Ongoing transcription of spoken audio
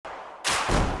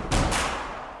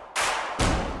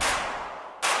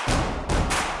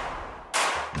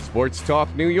Sports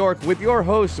Talk New York with your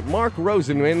hosts Mark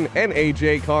Rosenman and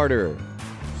AJ Carter.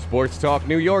 Sports Talk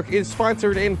New York is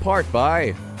sponsored in part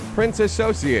by Prince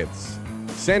Associates,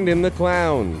 Send in the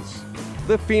Clowns,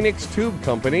 the Phoenix Tube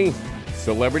Company,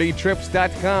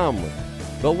 CelebrityTrips.com,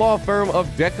 the law firm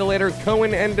of Decolator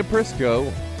Cohen and DePrisco,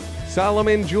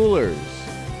 Solomon Jewelers,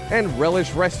 and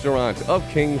Relish Restaurant of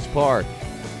Kings Park.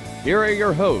 Here are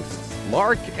your hosts,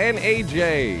 Mark and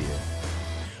AJ.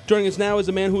 Joining us now is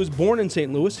a man who was born in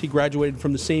St. Louis. He graduated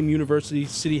from the same University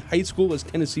City High School as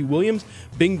Tennessee Williams,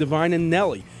 Bing Devine, and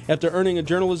Nelly. After earning a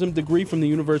journalism degree from the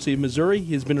University of Missouri,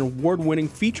 he has been an award-winning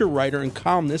feature writer and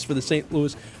columnist for the St.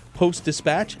 Louis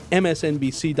Post-Dispatch,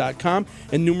 MSNBC.com,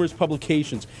 and numerous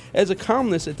publications. As a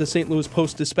columnist at the St. Louis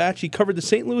Post-Dispatch, he covered the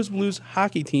St. Louis Blues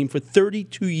hockey team for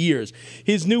 32 years.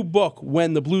 His new book,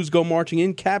 When the Blues Go Marching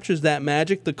In, captures that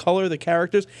magic, the color, the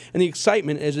characters, and the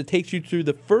excitement as it takes you through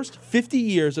the first 50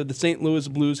 years of the St. Louis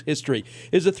Blues history.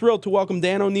 It is a thrill to welcome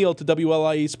Dan O'Neill to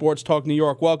WLIE Sports Talk New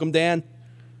York. Welcome, Dan.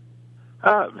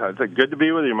 Good to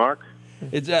be with you, Mark.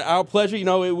 It's our pleasure. You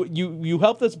know, you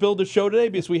helped us build the show today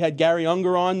because we had Gary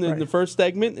Unger on in the first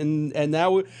segment, and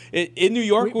now in New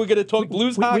York we're going to talk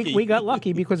Blues hockey. We got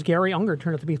lucky because Gary Unger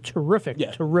turned out to be a terrific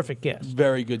guest.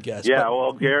 Very good guest. Yeah,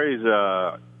 well, Gary's,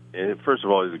 first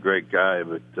of all, he's a great guy,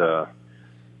 but,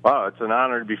 wow, it's an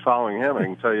honor to be following him, I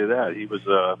can tell you that. He was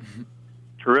a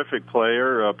terrific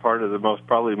player, part of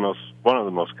one of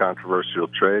the most controversial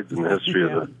trades in the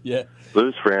history of the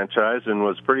Blues franchise, and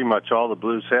was pretty much all the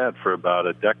Blues had for about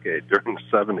a decade during the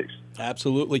 70s.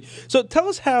 Absolutely. So tell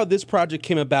us how this project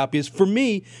came about, because for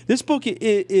me, this book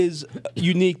is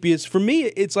unique, because for me,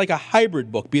 it's like a hybrid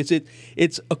book, because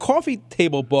it's a coffee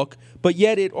table book, but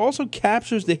yet it also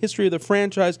captures the history of the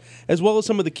franchise, as well as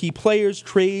some of the key players,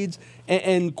 trades,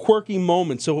 and quirky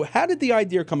moments. So how did the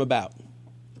idea come about?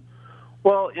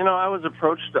 Well, I was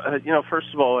approached,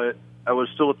 first of all, I was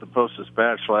still at the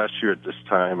Post-Dispatch last year at this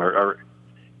time, or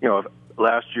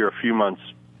last year, a few months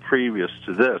previous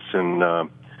to this, and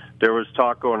there was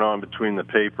talk going on between the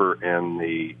paper and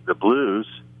the Blues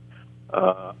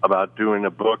about doing a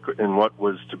book in what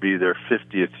was to be their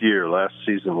 50th year. Last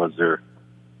season was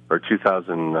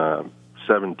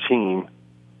 2017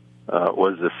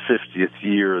 was the 50th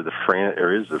year of the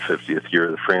is the 50th year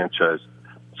of the franchise.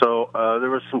 So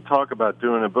there was some talk about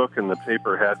doing a book, and the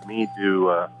paper had me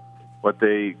do what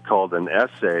they called an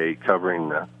essay covering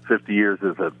the 50 years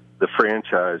of the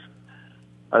franchise.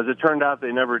 As it turned out,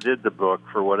 they never did the book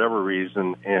for whatever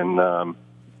reason, and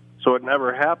so it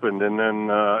never happened. And then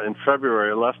in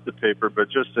February, I left the paper, but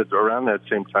just around that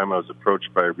same time, I was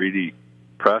approached by Reedy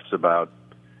Press about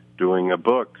doing a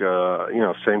book,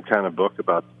 same kind of book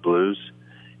about the Blues.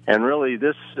 And really,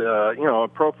 this,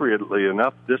 appropriately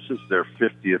enough, this is their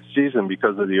 50th season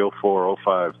because of the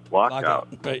 04-05 lockout.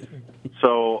 Right.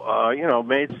 So,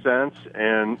 made sense.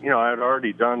 And, I had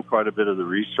already done quite a bit of the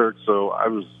research, so I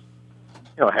was,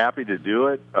 happy to do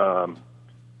it.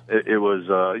 It was,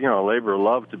 a labor of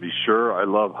love, to be sure. I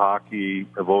love hockey.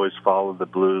 I've always followed the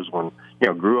Blues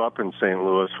grew up in St.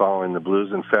 Louis following the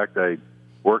Blues. In fact, I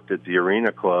worked at the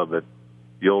Arena Club at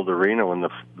the old arena when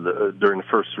during the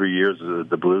first 3 years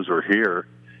the Blues were here,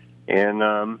 and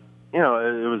it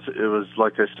was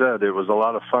like I said, it was a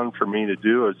lot of fun for me to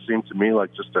do. It seemed to me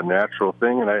like just a natural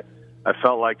thing, and I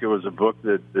felt like it was a book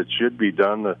that should be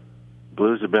done. The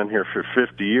Blues have been here for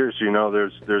 50 years.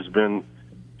 There's been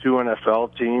 2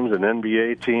 NFL teams, an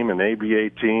NBA team, an ABA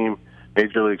team,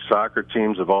 Major League Soccer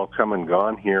teams have all come and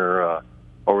gone here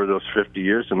over those 50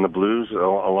 years, and the Blues,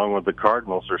 along with the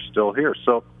Cardinals, are still here.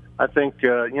 So I think,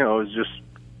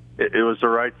 it was the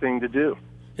right thing to do.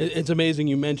 It's amazing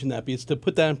you mentioned that, because to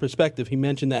put that in perspective, he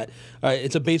mentioned that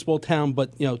it's a baseball town,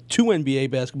 but 2 NBA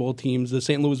basketball teams, the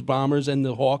St. Louis Bombers and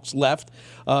the Hawks, left.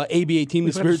 ABA team,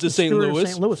 the Spirits of St.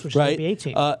 Louis, which is the ABA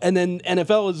team. And then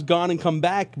NFL has gone and come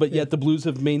back, but yet the Blues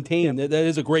have maintained. Yeah. That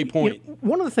is a great point.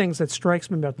 One of the things that strikes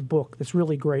me about the book that's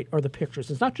really great are the pictures.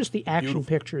 It's not just the action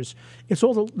pictures. It's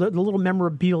all the little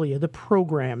memorabilia, the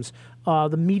programs,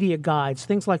 the media guides,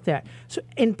 things like that. So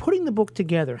in putting the book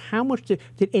together, how much did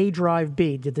A drive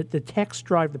B? Did the text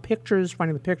drive the pictures,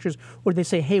 finding the pictures, or did they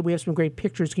say, hey, we have some great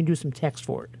pictures, can you do some text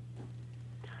for it?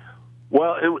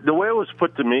 Well, the way it was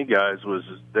put to me, guys, was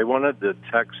they wanted the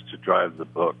text to drive the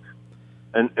book.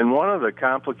 And one of the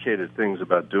complicated things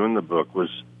about doing the book was,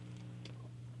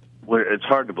 it's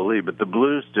hard to believe, but the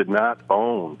Blues did not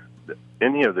own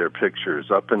any of their pictures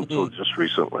up until just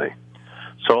recently.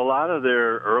 So a lot of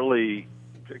their early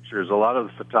pictures, a lot of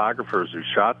the photographers who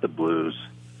shot the Blues,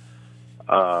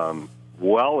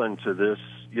 well into this,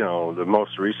 the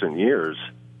most recent years,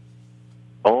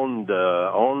 owned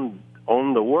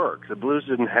owned the work. The Blues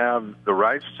didn't have the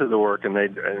rights to the work, and they,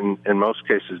 in most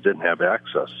cases, didn't have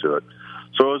access to it.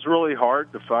 So it was really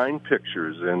hard to find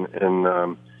pictures,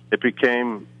 and it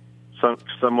became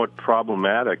somewhat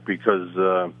problematic because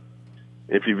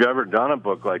if you've ever done a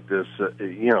book like this,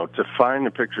 to find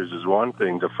the pictures is one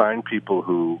thing. To find people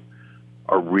who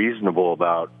are reasonable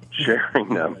about sharing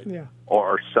them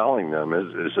or selling them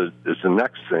is the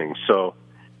next thing. So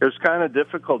it was kind of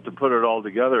difficult to put it all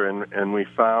together, and we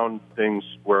found things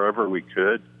wherever we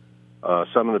could.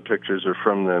 Some of the pictures are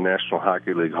from the National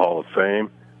Hockey League Hall of Fame.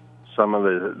 Some of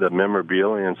the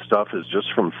memorabilia and stuff is just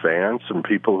from fans, some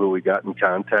people who we got in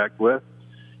contact with.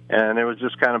 And it was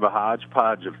just kind of a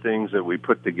hodgepodge of things that we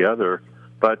put together.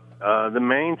 But the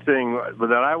main thing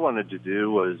that I wanted to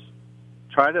do was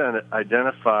try to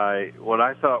identify what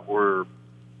I thought were,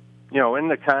 in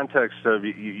the context of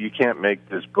you can't make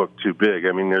this book too big.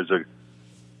 I mean, there's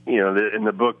in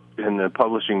the book, in the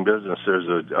publishing business,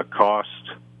 there's a cost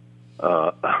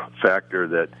factor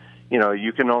that,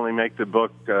 you can only make the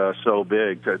book so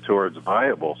big towards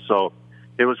viable. So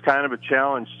it was kind of a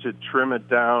challenge to trim it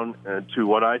down to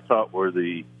what I thought were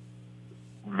the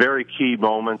very key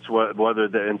moments, whether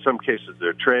in some cases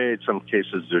they're trade, some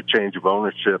cases they're change of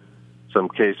ownership, some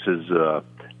cases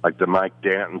like the Mike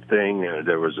Danton thing,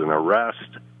 there was an arrest.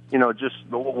 Just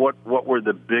what were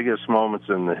the biggest moments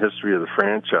in the history of the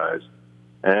franchise.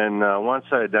 And once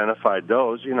I identified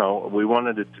those, we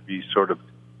wanted it to be sort of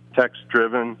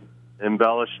text-driven,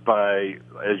 embellished by,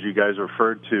 as you guys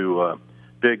referred to,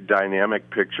 big dynamic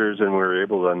pictures, and we were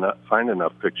able to find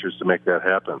enough pictures to make that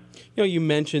happen. You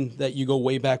mentioned that you go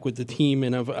way back with the team,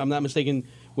 and if I'm not mistaken,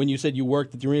 when you said you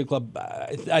worked at the Arena Club,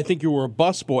 I think you were a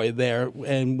busboy there,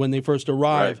 and when they first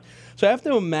arrived. Right. So I have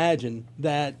to imagine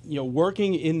that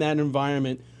working in that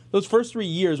environment, those first 3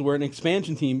 years where an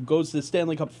expansion team goes to the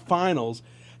Stanley Cup Finals,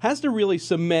 has to really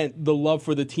cement the love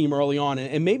for the team early on,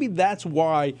 and maybe that's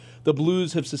why the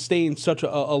Blues have sustained such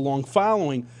a long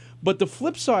following. But the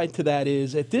flip side to that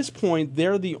is, at this point,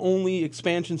 they're the only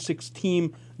Expansion 6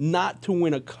 team not to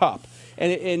win a cup.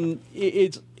 And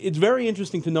it's very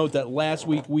interesting to note that last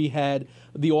week we had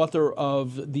the author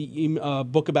of the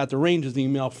book about the Rangers, the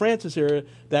Emile Francis era,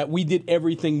 that we did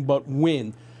everything but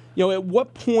win. At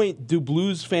what point do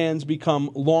Blues fans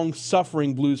become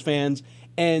long-suffering Blues fans,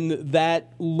 and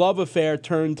that love affair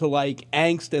turned to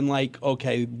angst and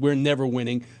okay, we're never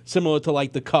winning, similar to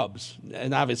the Cubs?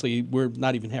 And obviously we're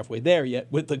not even halfway there yet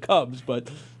with the Cubs,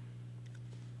 but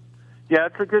yeah,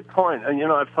 it's a good point. And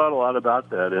I've thought a lot about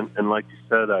that, and like you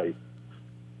said,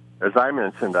 as I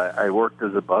mentioned, I worked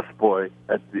as a busboy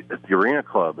at the Arena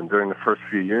Club, and during the first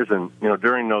few years, and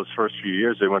during those first few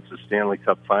years, they went to the Stanley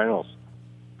Cup Finals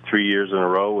 3 years in a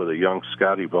row with a young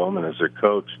Scotty Bowman as their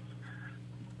coach.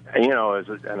 And,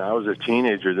 and I was a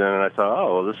teenager then, and I thought,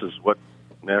 oh, well, this is what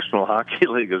National Hockey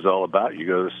League is all about. You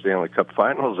go to the Stanley Cup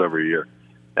Finals every year,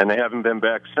 and they haven't been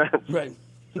back since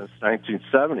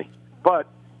 1970. But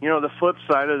the flip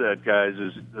side of that, guys,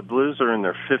 is the Blues are in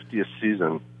their 50th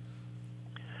season,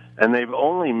 and they've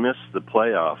only missed the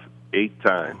playoff 8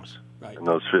 times in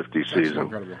those 50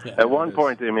 seasons. Yeah, At one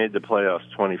point, they made the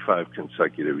playoffs 25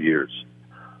 consecutive years.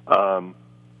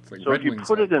 So if you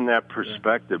put it in that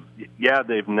perspective,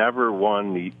 they've never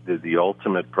won the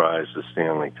ultimate prize, the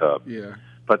Stanley Cup. Yeah.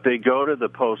 But they go to the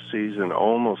postseason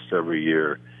almost every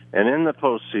year. And in the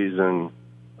postseason,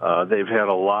 they've had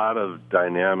a lot of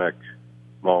dynamic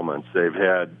moments. They've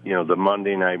had, the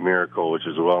Monday Night Miracle, which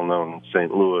is well known in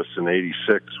St. Louis in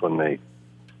 '86 when they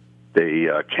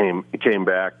came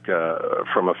back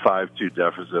from a 5-2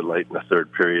 deficit late in the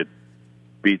third period,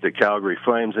 beat the Calgary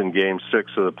Flames in Game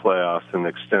 6 of the playoffs and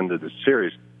extended the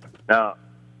series. Now,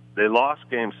 they lost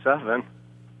Game 7.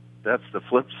 That's the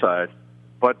flip side.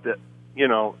 But,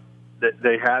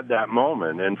 they had that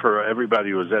moment. And for everybody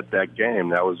who was at that game,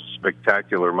 that was a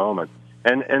spectacular moment.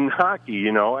 And in hockey,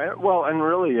 and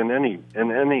really in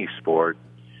any sport,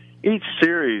 each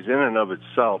series in and of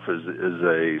itself is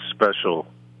a special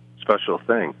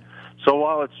thing. So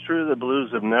while it's true the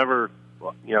Blues have never,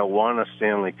 won a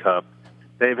Stanley Cup,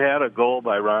 they've had a goal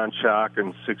by Ron Schock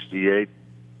in '68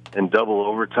 in double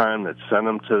overtime that sent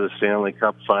them to the Stanley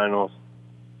Cup Finals.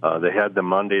 They had the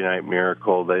Monday Night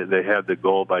Miracle. They had the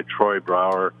goal by Troy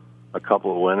Brouwer a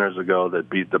couple of winters ago that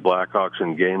beat the Blackhawks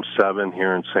in Game 7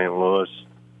 here in St. Louis.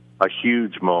 A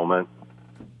huge moment.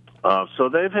 So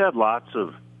they've had lots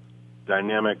of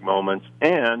dynamic moments,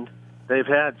 and they've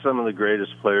had some of the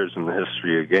greatest players in the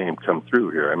history of the game come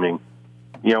through here. I mean,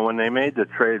 when they made the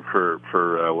trade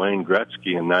for Wayne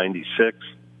Gretzky in '96,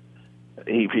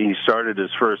 he started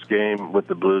his first game with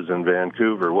the Blues in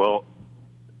Vancouver. Well,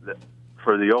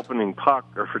 for the opening puck,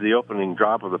 or for the opening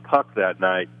drop of the puck that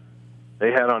night,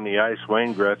 they had on the ice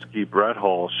Wayne Gretzky, Brett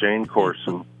Hull, Shane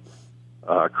Corson,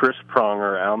 Chris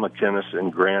Pronger, Al McInnes,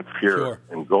 and Grant Fuhrer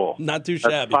in goal. Not too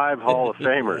shabby. That's 5 Hall of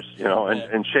Famers,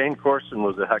 and Shane Corson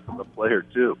was a heck of a player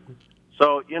too.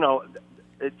 So,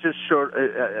 it just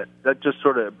that just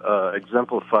sort of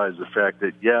exemplifies the fact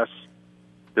that, yes,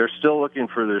 they're still looking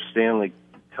for their Stanley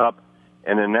Cup,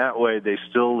 and in that way they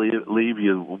still leave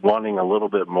you wanting a little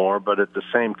bit more, but at the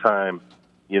same time,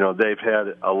 they've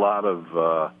had a lot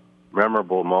of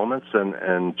memorable moments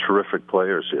and terrific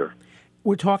players here.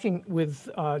 We're talking with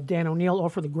Dan O'Neill,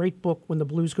 author of the great book, When the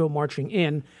Blues Go Marching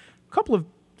In. A couple of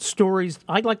stories.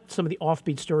 I like some of the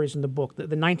offbeat stories in the book. The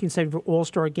 1974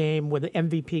 All-Star Game where the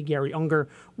MVP, Gary Unger,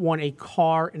 won a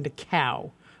car and a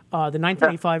cow. The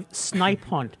 1985 Snipe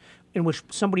Hunt in which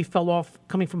somebody fell off,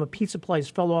 coming from a pizza place,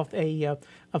 fell off a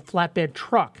flatbed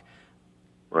truck.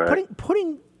 Right.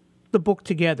 Putting the book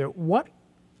together, what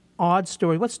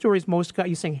stories most got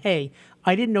you saying, hey,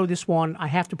 I didn't know this one, I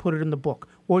have to put it in the book?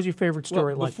 What was your favorite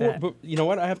story that? But you know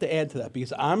what? I have to add to that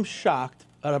because I'm shocked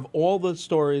out of all the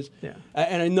stories. Yeah.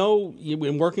 And I know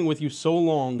in working with you so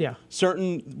long,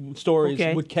 certain stories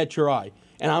would catch your eye.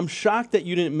 And I'm shocked that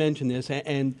you didn't mention this.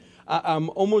 And I'm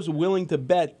almost willing to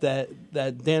bet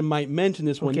that Dan might mention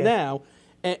this one now.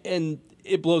 And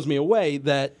it blows me away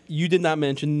that you did not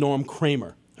mention Norm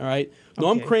Kramer. All right,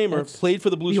 Norm Kramer played for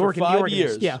the Blues for 5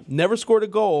 years. Yeah. Never scored a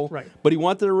goal. Right. But he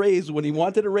wanted a raise. When he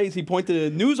wanted a raise, he pointed to a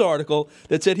news article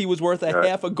that said he was worth a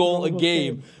half a goal a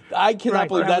game. I cannot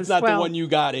believe that's not the one you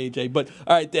got, AJ. But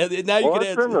all right, now you can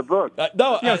answer. It's in the book.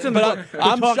 It's in the book.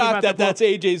 I'm shocked that that's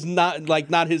AJ's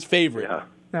not his favorite.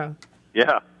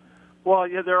 Yeah. Well,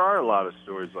 there are a lot of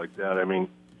stories like that. I mean,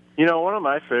 one of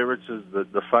my favorites is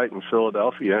the fight in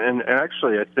Philadelphia, and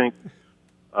actually, I think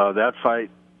that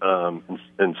fight.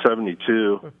 In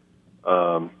 72,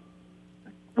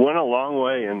 went a long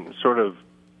way in sort of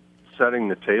setting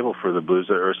the table for the Blues,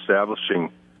 or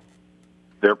establishing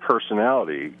their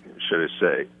personality, should I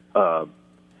say.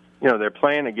 They're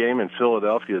playing a game in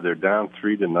Philadelphia. They're down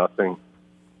 3-0.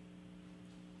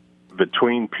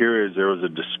 Between periods, there was a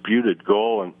disputed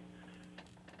goal, and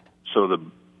so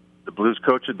the Blues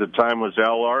coach at the time was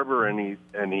Al Arbour, and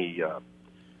he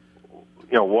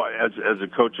as a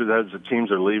coach, as the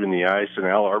teams are leaving the ice, and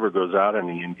Al Arbour goes out and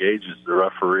he engages the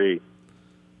referee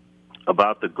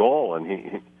about the goal,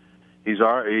 and he's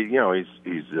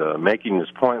making this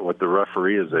point with the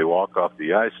referee as they walk off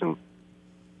the ice, and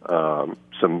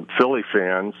some Philly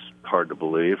fans, hard to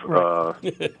believe,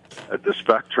 at the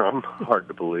Spectrum, hard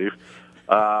to believe,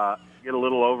 get a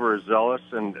little overzealous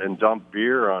and dump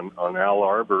beer on Al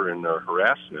Arbour and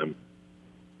harassing him.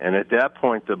 And at that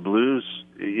point, the Blues,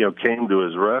 came to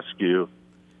his rescue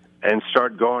and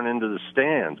started going into the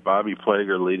stands. Bobby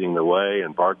Plager leading the way,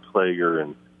 and Bart Plager,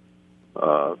 and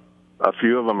a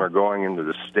few of them are going into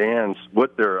the stands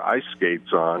with their ice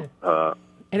skates on.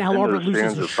 And Al Arbour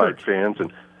loses his shirt. Fans.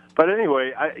 But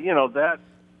anyway,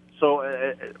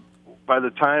 So by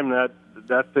the time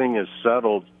that thing is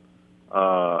settled,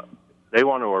 they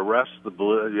want to arrest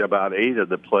about 8 of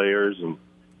the players, and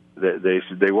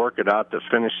they work it out to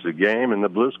finish the game, and the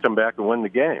Blues come back and win the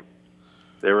game.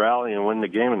 They rally and win the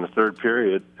game in the third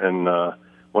period, and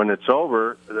when it's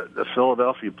over, the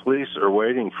Philadelphia police are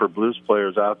waiting for Blues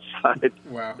players outside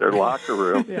their locker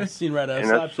room, and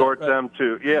escort them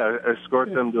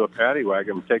to a paddy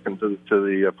wagon and take them to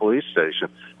the police station.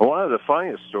 And one of the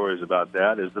funniest stories about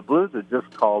that is the Blues had just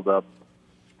called up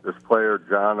this player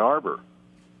John Arbour,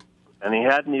 and he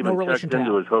hadn't even checked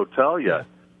into his hotel yet. Yeah.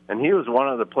 And he was one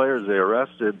of the players they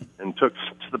arrested and took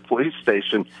to the police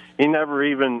station. He never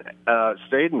even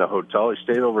stayed in the hotel. He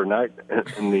stayed overnight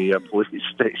in the police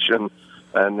station,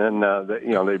 and then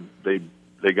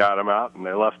they got him out and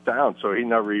they left town. So he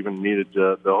never even needed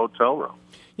the hotel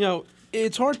room.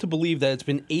 It's hard to believe that it's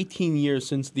been 18 years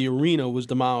since the arena was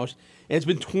demolished, and it's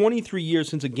been 23 years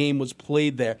since a game was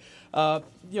played there.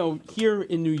 Here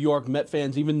in New York, Met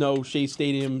fans, even though Shea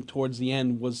Stadium towards the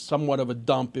end was somewhat of a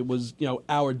dump, it was,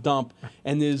 our dump,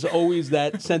 and there's always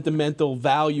that sentimental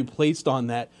value placed on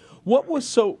that. What was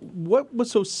so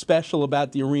special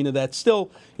about the arena that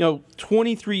still,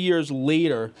 23 years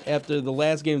later, after the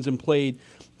last game's been played,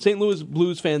 St. Louis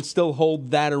Blues fans still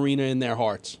hold that arena in their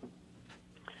hearts?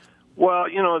 Well,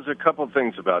 there's a couple of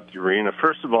things about the arena.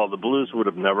 First of all, the Blues would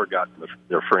have never gotten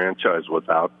their franchise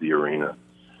without the arena.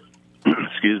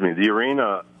 Excuse me. The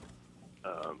arena,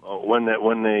 when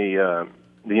the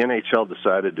NHL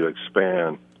decided to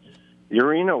expand, the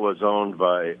arena was owned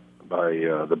by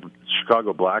the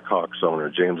Chicago Blackhawks owner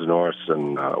James Norris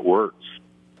and Wirtz,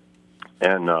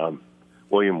 and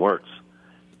William Wirtz,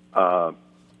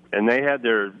 And they had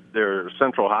their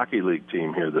Central Hockey League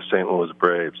team here, the St. Louis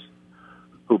Braves,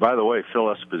 who, by the way,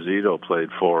 Phil Esposito played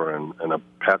for, and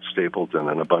Pat Stapleton,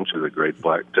 and a bunch of the great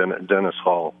Dennis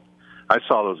Hall. I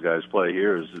saw those guys play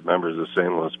here as members of the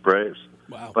St. Louis Braves.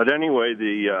 Wow. But anyway,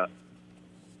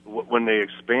 when they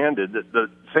expanded, the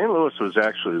St. Louis was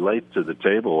actually late to the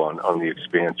table on the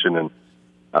expansion, and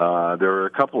there were a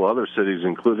couple other cities,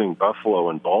 including Buffalo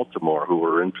and Baltimore, who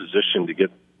were in position to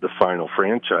get the final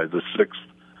franchise, the sixth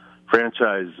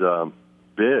franchise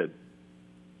bid.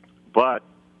 But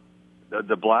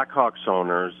the Blackhawks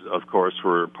owners, of course,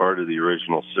 were part of the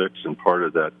original six and part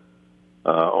of that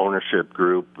ownership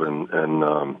group,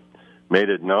 and made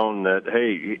it known that,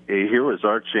 hey, here was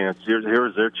our chance. Here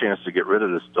was their chance to get rid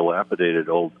of this dilapidated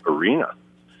old arena.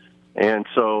 And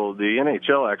so the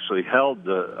NHL actually held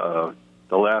the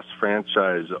last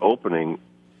franchise opening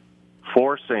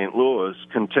for St. Louis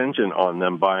contingent on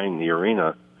them buying the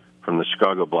arena from the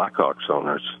Chicago Blackhawks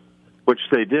owners, which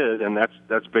they did, and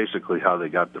that's basically how they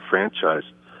got the franchise.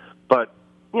 But,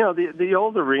 you know, the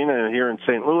old arena here in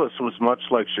St. Louis was much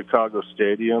like Chicago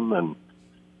Stadium and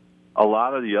a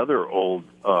lot of the other old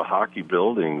hockey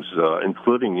buildings,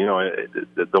 including, you know,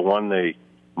 the one they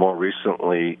more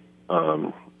recently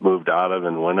moved out of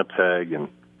in Winnipeg, and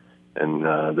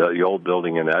the old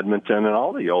building in Edmonton, and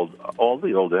all the old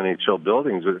NHL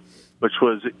buildings, which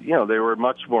was, you know, they were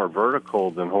much more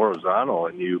vertical than horizontal,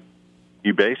 and you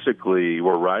basically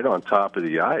were right on top of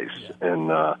the ice, and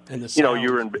you know,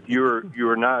 you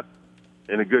were not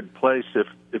in a good place if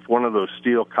one of those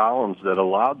steel columns that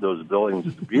allowed those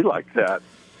buildings to be like that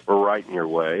were right in your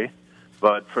way.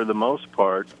 But for the most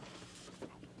part,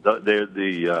 you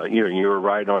know, you were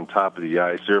right on top of the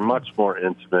ice. They're much more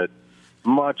intimate,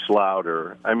 much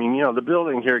louder. I mean, you know, the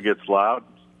building here gets loud.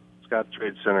 Scott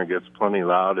Trade Center gets plenty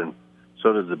loud, and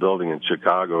so does the building in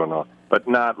Chicago and all, but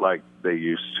not like they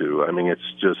used to. I mean, it's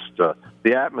just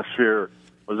the atmosphere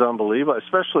was unbelievable,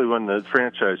 especially when the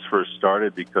franchise first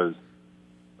started, because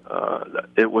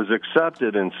it was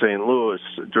accepted in St. Louis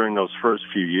during those first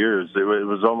few years. It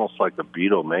was almost like a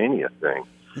Beatlemania thing.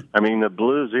 I mean, the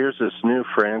Blues, here's this new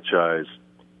franchise.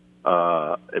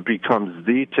 It becomes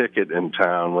the ticket in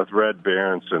town with Red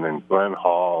Berenson and Glenn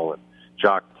Hall and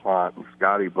Jacques Plante and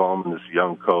Scotty Bowman, this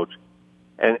young coach.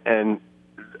 And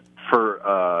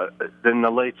for in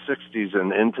the late 60s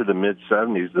and into the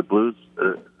mid-70s, the Blues,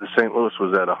 the St. Louis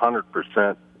was at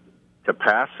 100%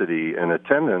 capacity in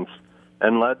attendance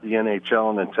and led the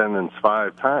NHL in attendance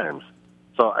 5 times.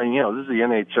 So, and, you know, this is the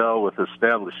NHL with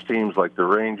established teams like the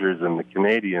Rangers and the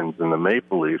Canadiens and the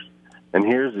Maple Leafs, and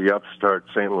here's the upstart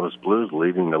St. Louis Blues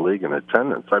leading the league in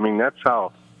attendance. I mean, that's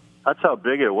how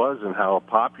big it was and how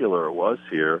popular it was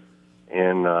here.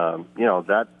 And, you know,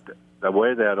 the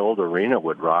way that old arena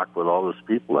would rock with all those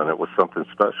people in it was something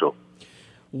special.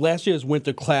 Last year's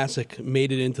Winter Classic made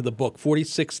it into the book.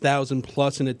 46,000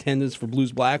 plus in attendance for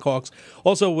Blues Blackhawks.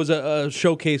 Also was a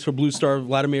showcase for Blues star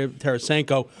Vladimir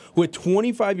Tarasenko, who at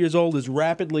 25 years old is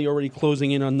rapidly already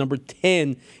closing in on number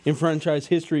 10 in franchise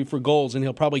history for goals, and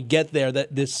he'll probably get there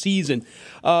this season.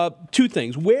 2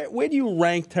 things. Where do you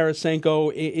rank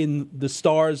Tarasenko in the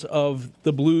stars of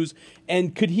the Blues,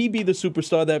 and could he be the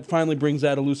superstar that finally brings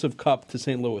that elusive cup to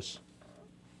St. Louis?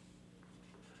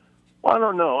 Well, I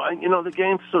don't know. You know, the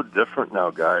game's so different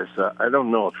now, guys. I don't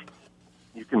know if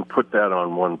you can put that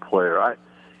on one player. I've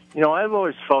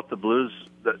always felt the Blues,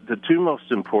 the 2 most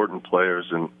important players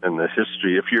in the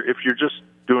history. If you're just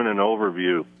doing an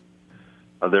overview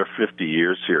of their 50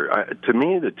 years here, to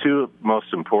me, the 2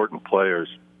 most important players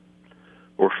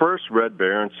were first Red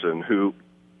Berenson, who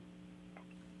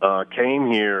came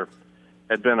here,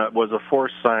 was a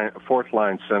fourth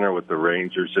line center with the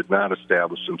Rangers, had not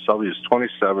established himself. He was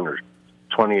 27 or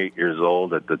 28 years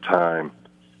old at the time.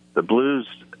 The Blues,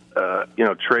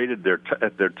 traded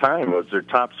at their time, it was their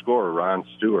top scorer, Ron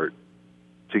Stewart,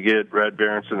 to get Red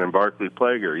Berenson and Barclay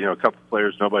Plager, a couple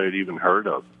players nobody had even heard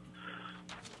of.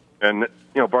 And,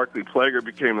 Barclay Plager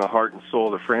became the heart and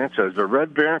soul of the franchise. But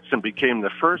Red Berenson became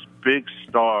the first big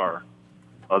star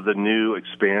of the new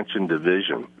expansion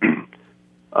division.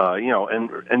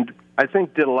 And I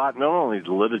think did a lot not only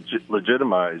to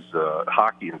legitimize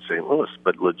hockey in St. Louis,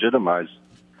 but legitimize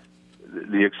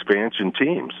the expansion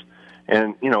teams.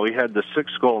 And, he had the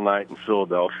 6-goal night in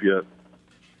Philadelphia,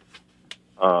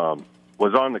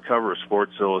 was on the cover of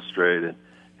Sports Illustrated,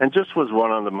 and just was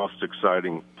one of the most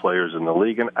exciting players in the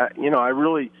league. And, I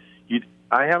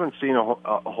haven't seen a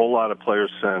whole lot of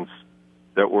players since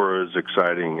that were as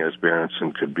exciting as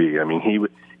Berenson could be. I mean,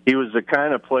 he was the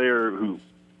kind of player who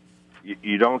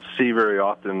you don't see very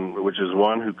often, which is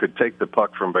one who could take the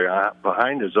puck from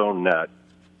behind his own net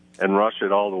and rush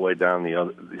it all the way down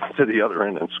to the other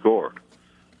end and score.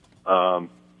 And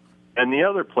the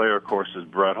other player, of course, is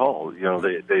Brett Hull. You know,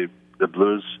 the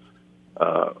Blues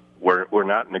were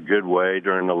not in a good way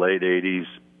during the late '80s.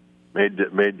 Made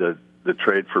the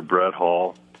trade for Brett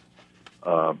Hull.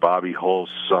 Bobby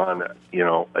Hull's son, you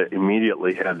know,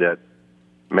 immediately had that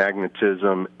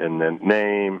magnetism and the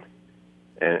name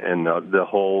and the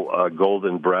whole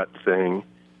Golden Brett thing,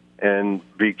 and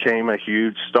became a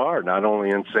huge star, not only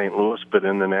in St. Louis, but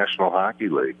in the National Hockey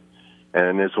League.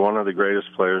 And is one of the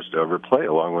greatest players to ever play,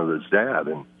 along with his dad.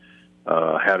 And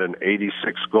had an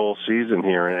 86-goal season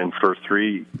here, and for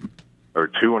 3 or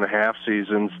 2.5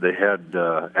 seasons, they had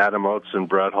Adam Oates and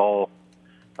Brett Hull,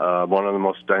 one of the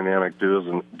most dynamic duos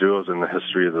in the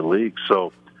history of the league.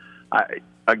 So,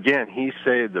 again, he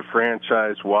saved the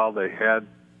franchise. While they had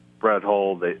Brett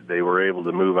Hull, they were able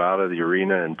to move out of the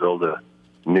arena and build a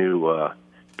new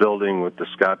building with the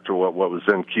what was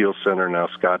then Kiel Center, now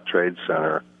Scott Trade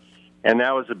Center. And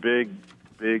that was a big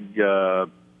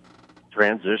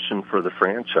transition for the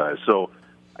franchise. So,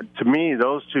 to me,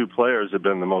 those two players have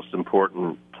been the most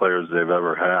important players they've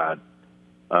ever had.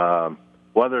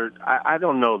 I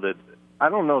don't know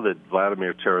that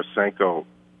Vladimir Tarasenko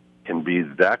can be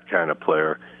that kind of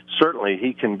player. Certainly,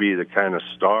 he can be the kind of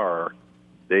star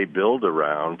they build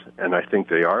around, and I think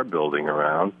they are building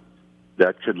around,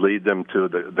 that could lead them to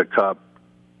the Cup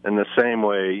in the same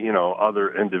way, you know,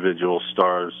 other individual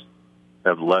stars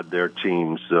have led their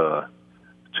teams to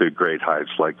great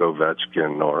heights, like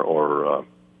Ovechkin or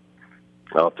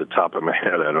off the top of my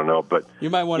head, I don't know. But you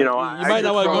might want to. You might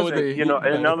not want to go with it. You know,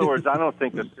 in other words, I don't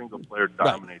think a single player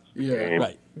dominates the game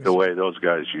the way those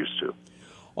guys used to.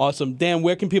 Awesome, Dan.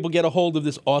 Where can people get a hold of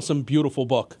this awesome, beautiful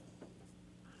book?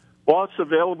 Well, it's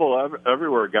available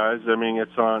everywhere, guys. I mean,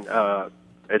 it's on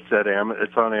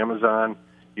Amazon.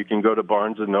 You can go to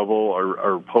Barnes and Noble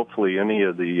or hopefully any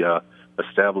of the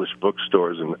established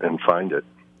bookstores and find it.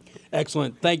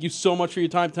 Excellent. Thank you so much for your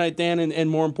time tonight, Dan, and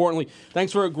more importantly,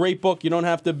 thanks for a great book. You don't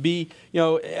have to be, you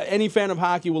know, any fan of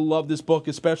hockey will love this book,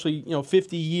 especially,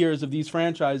 50 years of these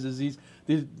franchises,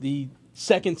 the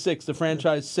second six, the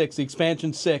franchise six, the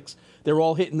expansion six. They're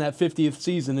all hitting that 50th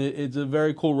season. It's a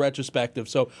very cool retrospective.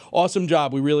 So awesome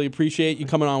job. We really appreciate you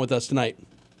coming on with us tonight.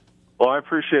 Well, I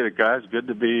appreciate it, guys. Good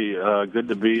to be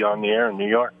on the air in New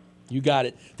York. You got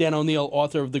it. Dan O'Neill,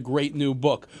 author of the great new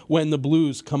book, When the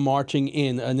Blues Come Marching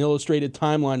In, an illustrated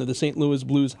timeline of the St. Louis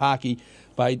Blues hockey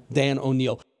by Dan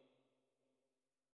O'Neill.